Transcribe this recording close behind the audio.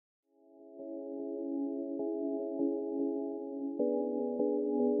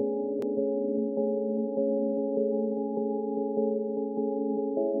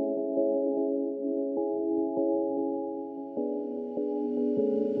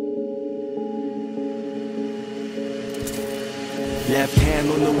Left hand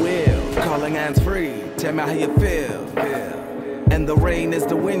on the wheel, calling hands free. Tell me how you feel. And the rain is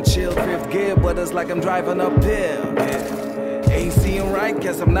the wind chill. Fifth gear, but it's like I'm driving uphill. Ain't seeing right,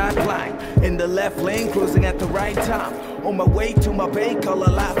 guess I'm not blind. In the left lane, cruising at the right time. On my way to my bay, call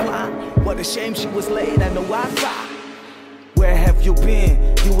a lifeline. What a shame she was late and no Wi-Fi. Where have you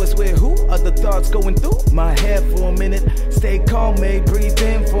been? You was with who? Other thoughts going through my head for a minute. Stay calm, mate, breathe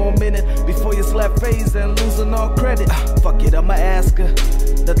in for a minute before you slap face and losing all credit. Fuck it, I'ma ask her.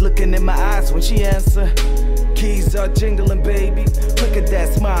 Not looking in my eyes when she answer. Keys are jingling, baby. Look at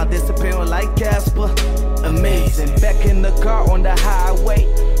that smile disappearing like Casper. Amazing. Back in the car on the highway,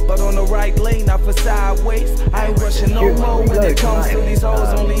 but on the right lane, not for sideways. I ain't rushing no more when it comes to these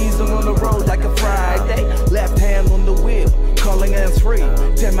hoes. Only easing on the road like a Friday. Left hand on the wheel, calling hands free.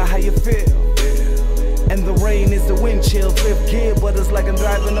 Tell me how you feel. And the rain is the wind chill. Fifth gear, but it's like I'm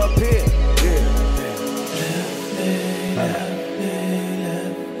driving up here.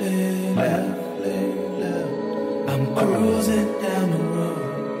 I'm cruising down the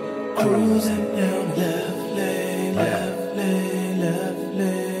road, cruising down the left lane, left lane, left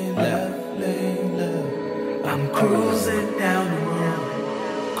lane, left lane, left. I'm cruising down the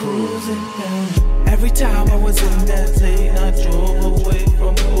road, cruising down. Every time I was in that lane, I drove away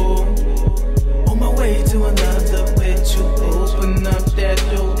from home. On my way to another with you.